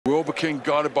Wilbekin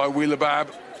guarded by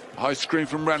Wilbekin. High screen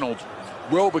from Reynolds.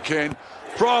 Wilbekin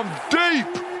from deep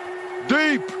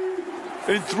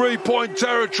in three-point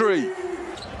territory.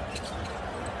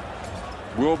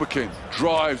 Wilbekin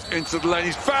drives into the lane.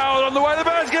 He's fouled on the way to the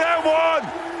basket and one.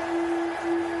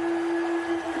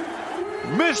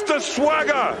 Mr.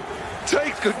 Swagger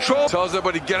takes control. Tells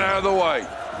everybody get out of the way.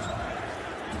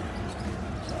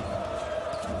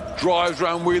 Drives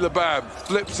round Wilbekin,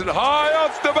 flips it high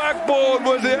off the backboard.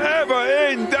 Was it ever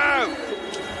in doubt?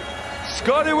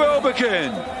 Scottie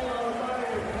Wilbekin.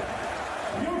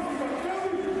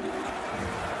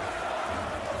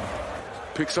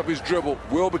 Picks up his dribble.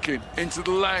 Wilbekin into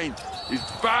the lane. He's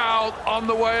fouled on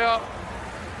the way up.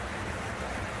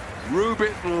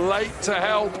 Rubit late to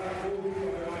help.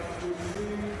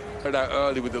 Out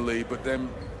early with the lead, but then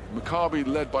Maccabi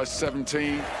led by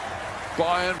 17.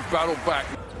 Bayern battled back.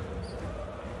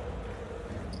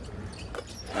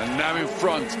 And now in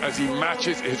front as he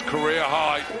matches his career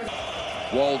high.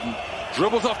 Walden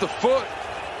dribbles off the foot.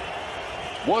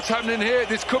 What's happening here?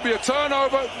 This could be a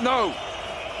turnover. No.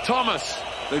 Thomas,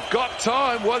 they've got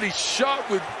time. Well, he's shot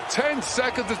with 10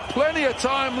 seconds. There's plenty of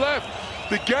time left.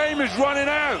 The game is running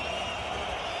out.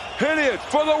 Hilliard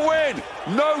for the win.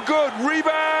 No good.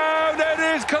 Rebound. It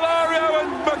is Calario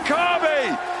and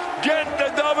Maccabi get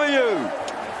the W.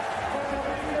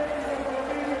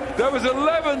 There was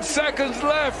 11 seconds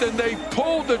left and they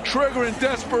pulled the trigger in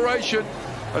desperation,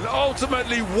 and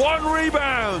ultimately one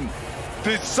rebound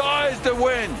decides the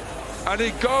win, and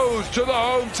it goes to the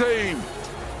home team.